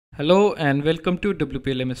Hello and welcome to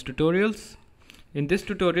WPLMS tutorials. In this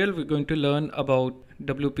tutorial we're going to learn about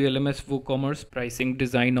WPLMS WooCommerce pricing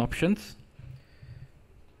design options.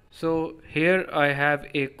 So here I have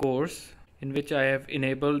a course in which I have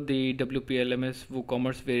enabled the WPLMS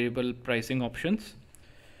WooCommerce variable pricing options.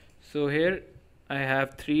 So here I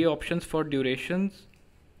have 3 options for durations,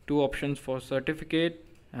 2 options for certificate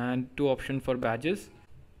and 2 options for badges.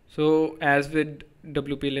 So as with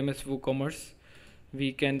WPLMS WooCommerce,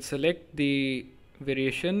 we can select the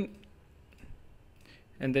variation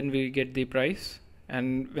and then we get the price,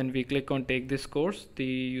 and when we click on take this course, the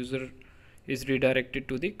user is redirected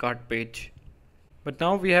to the cart page. But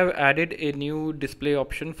now we have added a new display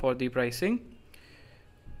option for the pricing,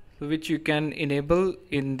 which you can enable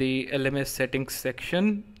in the LMS settings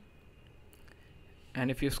section, and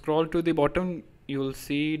if you scroll to the bottom you will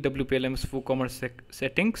see WPLMS WooCommerce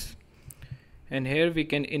settings, and here we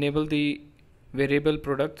can enable the variable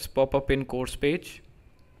products pop up in course page.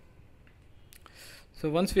 So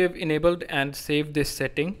once we have enabled and saved this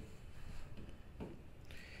setting,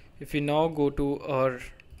 if we now go to our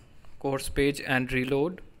course page and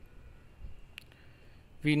reload,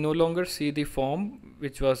 we no longer see the form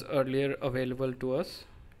which was earlier available to us.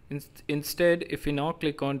 Instead, if we now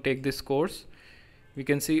click on take this course, we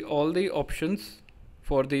can see all the options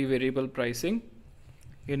for the variable pricing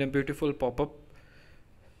in a beautiful pop-up.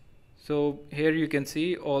 So here you can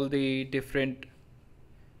see all the different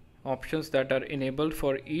options that are enabled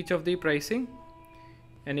for each of the pricing,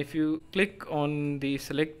 and if you click on the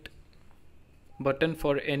select button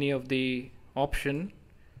for any of the option,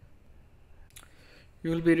 you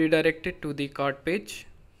will be redirected to the cart page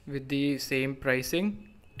with the same pricing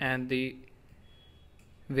and the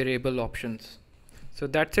variable options. So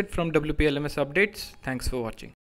that's it from WPLMS updates. Thanks for watching.